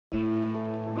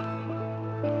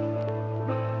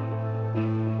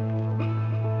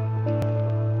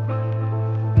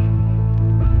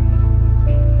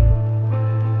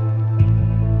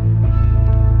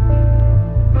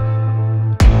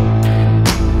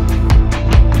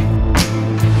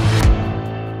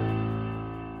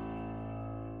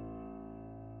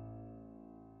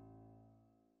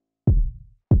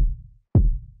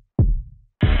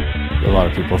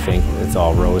of people think it's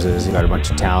all roses, you got a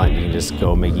bunch of talent, you can just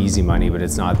go make easy money, but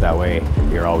it's not that way.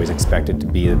 You're always expected to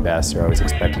be the best, you're always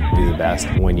expected to do the best.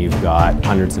 When you've got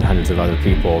hundreds and hundreds of other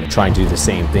people trying to do the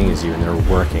same thing as you and they're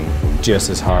working just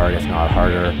as hard, if not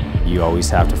harder, you always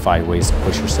have to find ways to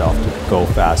push yourself to go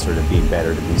faster, to be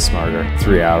better, to be smarter.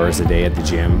 3 hours a day at the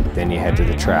gym, then you head to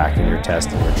the track and you're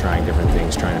testing, you're trying different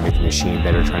things, trying to make the machine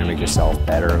better, trying to make yourself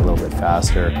better, a little bit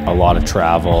faster. A lot of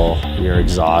travel, you're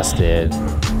exhausted.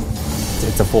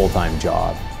 It's a full-time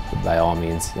job, by all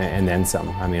means, and then some.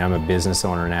 I mean, I'm a business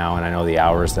owner now, and I know the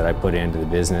hours that I put into the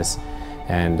business,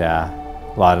 and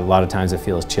a lot of times it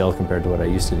feels chill compared to what I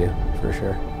used to do, for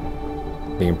sure.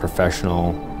 Being a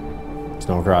professional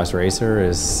snowcross racer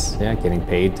is, yeah, getting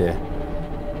paid to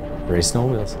race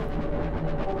snowmobiles.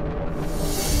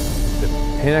 The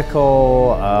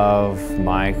pinnacle of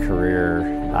my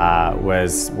career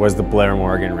was the Blair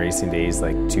Morgan racing days,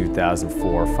 like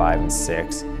 2004, 5, and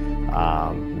 6.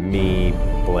 Me,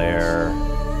 Blair,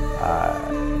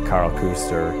 Carl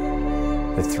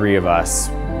Kuster, the three of us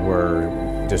were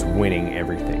just winning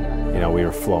everything. You know, we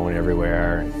were flowing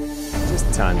everywhere,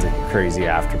 just tons of crazy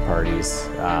after parties.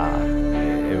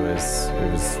 It was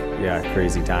yeah, a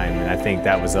crazy time, and I think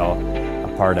that was all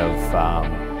a part of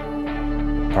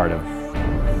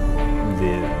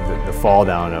the fall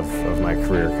down of my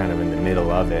career. Kind of in the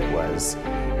middle of it was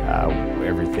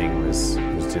everything was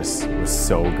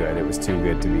so good. It was too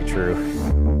good to be true.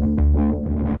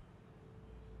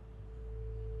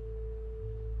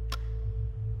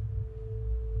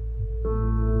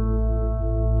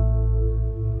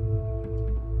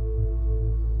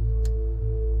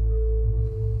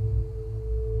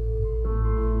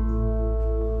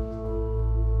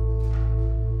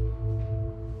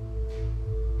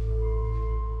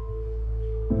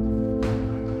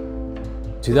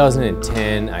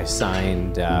 2010, I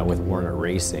signed with Warner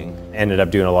Racing. Ended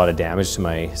up doing a lot of damage to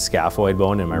my scaphoid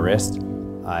bone in my wrist.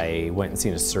 I went and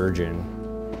seen a surgeon,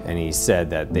 and he said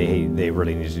that they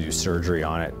really needed to do surgery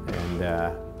on it,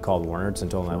 and called Warner's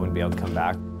and told them I wouldn't be able to come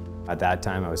back. At that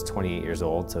time, I was 28 years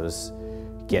old, so I was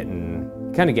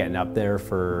kind of getting up there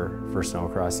for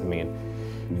snowcross. I mean,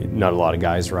 not a lot of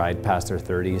guys ride past their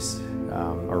 30s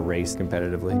or race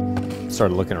competitively.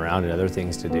 Started looking around at other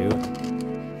things to do.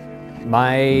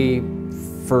 My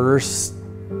first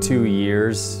 2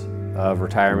 years of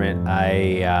retirement,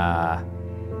 I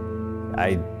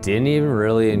didn't even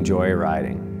really enjoy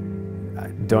riding. I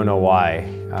don't know why.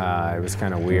 It was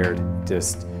kind of weird.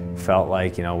 Just felt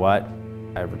like, you know what,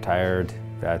 I've retired.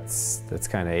 That's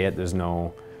kind of it. There's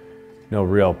no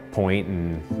real point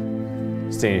in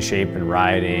staying in shape and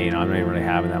riding. I'm not even really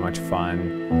having that much fun.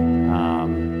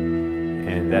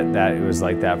 And that it was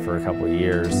like that for a couple of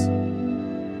years.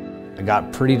 I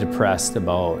got pretty depressed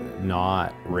about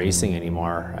not racing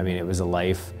anymore. I mean, it was a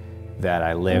life that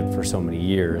I lived for so many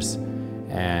years.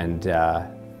 And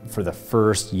for the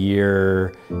first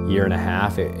year and a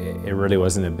half, it really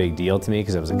wasn't a big deal to me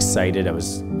because I was excited. I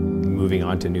was moving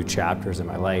on to new chapters in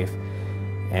my life.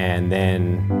 And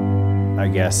then I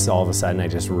guess all of a sudden I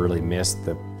just really missed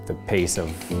the pace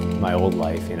of my old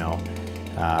life, you know,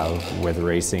 with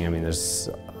racing. I mean, there's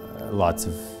lots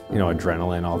of, you know,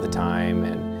 adrenaline all the time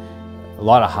and a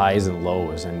lot of highs and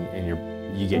lows, and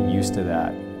you get used to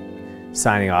that.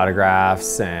 Signing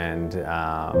autographs and,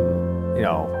 you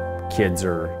know, kids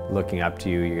are looking up to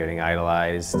you, you're getting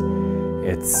idolized.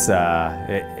 It's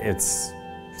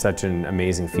such an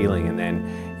amazing feeling, and then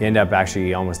you end up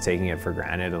actually almost taking it for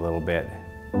granted a little bit.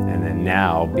 And then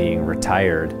now, being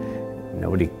retired,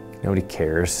 nobody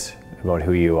cares about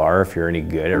who you are if you're any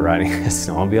good at riding a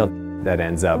snowmobile. That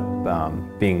ends up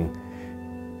being,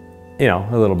 you know,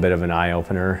 a little bit of an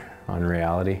eye-opener on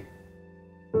reality.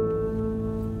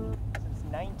 Since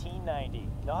 1990.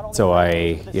 So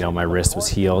you know, my wrist was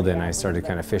healed, and I started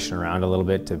kind of fishing around a little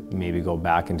bit to maybe go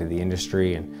back into the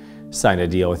industry, and signed a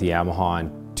deal with Yamaha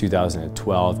in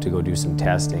 2012 to go do some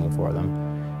testing for them,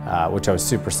 which I was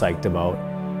super psyched about.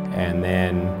 And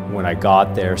then when I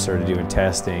got there, started doing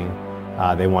testing,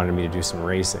 they wanted me to do some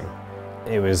racing.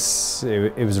 It was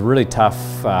a really tough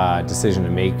decision to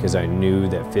make because I knew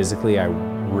that physically I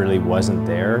really wasn't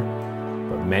there,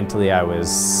 but mentally I was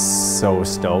so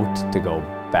stoked to go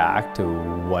back to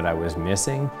what I was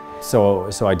missing. So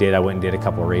I went and did a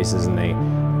couple of races, and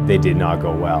they did not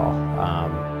go well. I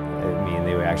mean,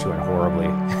 they actually went horribly.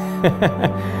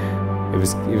 It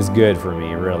was good for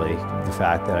me, really, the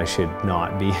fact that I should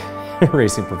not be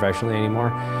racing professionally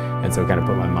anymore. And so it kind of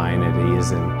put my mind at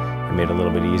ease, and it made it a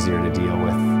little bit easier to deal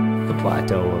with the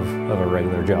plateau of a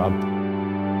regular job.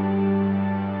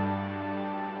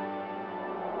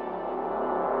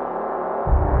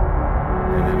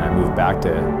 And then I moved back back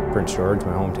to Prince George,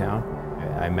 my hometown.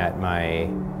 I met my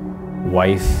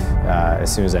wife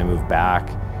as soon as I moved back,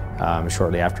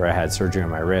 shortly after I had surgery on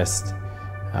my wrist.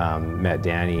 Met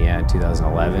Danny in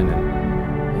 2011,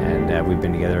 and we've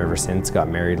been together ever since. Got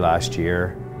married last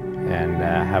year, and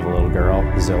have a little girl,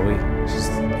 Zoe. She's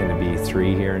going to be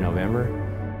 3 here in November.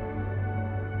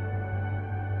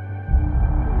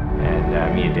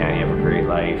 And me and Danny have a great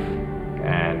life,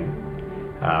 and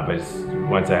but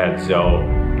once I had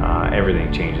Zoe,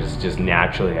 everything changes just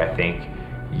naturally. I think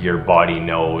your body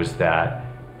knows that,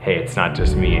 hey, it's not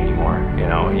just me anymore. You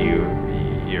know,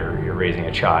 you're raising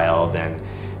a child,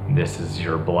 and this is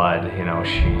your blood. You know,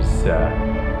 she's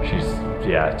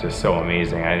yeah, just so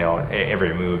amazing. I know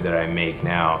every move that I make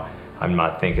now, I'm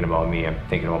not thinking about me. I'm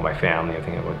thinking about my family. I'm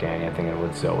thinking about Danny. I'm thinking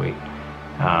about Zoe.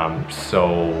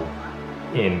 So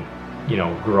in, you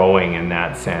know, growing in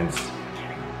that sense,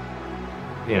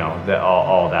 you know,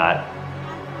 all that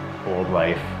old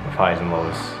life of highs and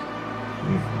lows,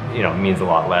 you know, means a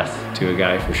lot less to a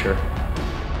guy for sure.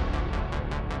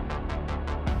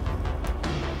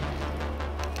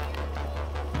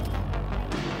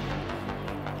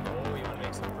 Oh, you want to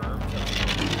make some verbs?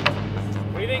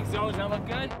 What do you think, Zoe? Does that look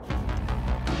good?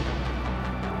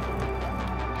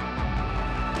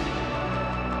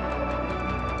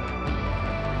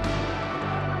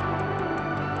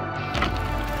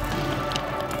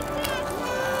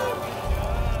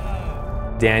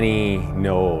 Danny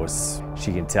knows.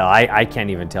 She can tell. I can't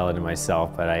even tell it to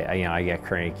myself, but I you know, I get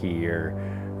cranky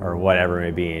or whatever it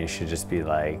may be, and she should just be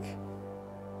like,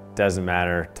 doesn't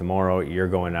matter, tomorrow you're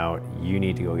going out, you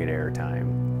need to go get airtime.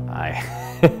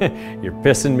 You're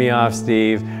pissing me off,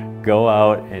 Steve. Go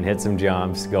out and hit some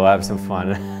jumps, go have some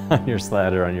fun on your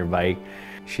sled or on your bike.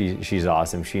 She's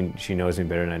awesome. She knows me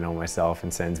better than I know myself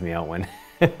and sends me out when,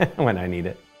 when I need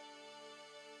it.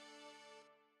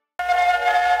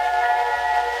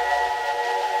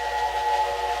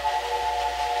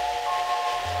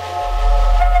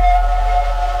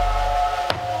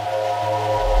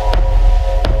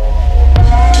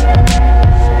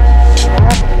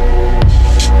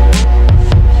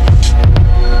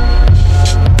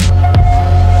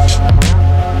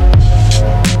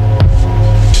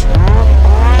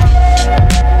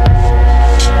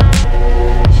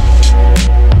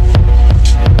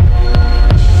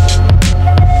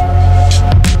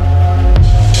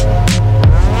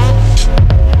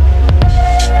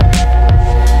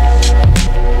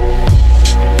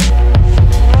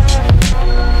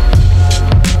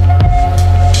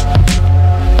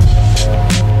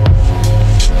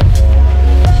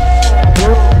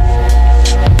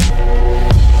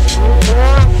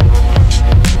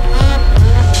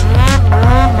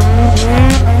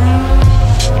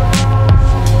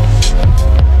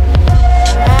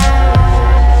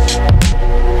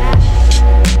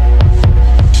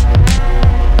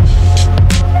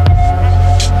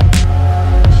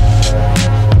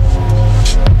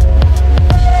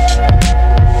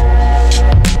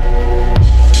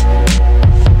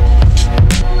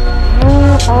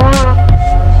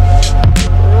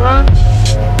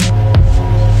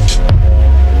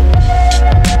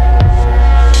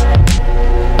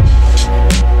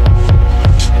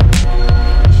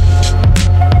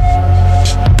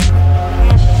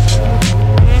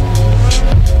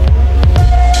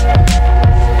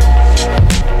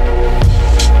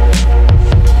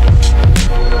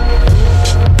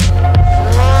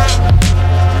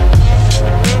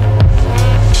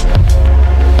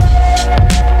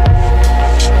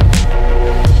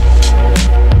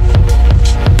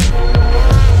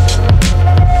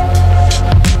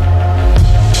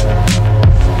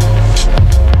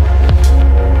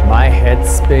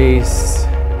 Headspace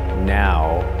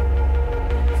now,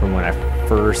 from when I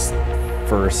first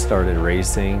started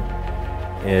racing,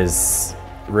 is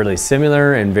really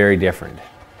similar and very different.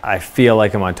 I feel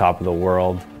like I'm on top of the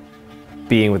world,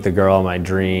 being with the girl of my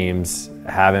dreams,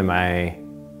 having my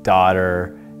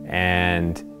daughter,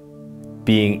 and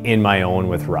being in my own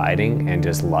with riding and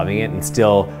just loving it, and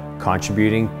still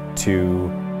contributing to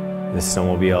the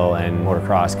snowmobile and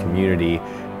motocross community.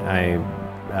 I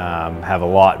have a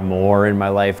lot more in my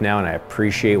life now, and I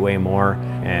appreciate way more,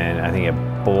 and I think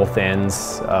at both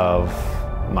ends of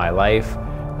my life,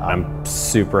 I'm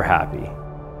super happy.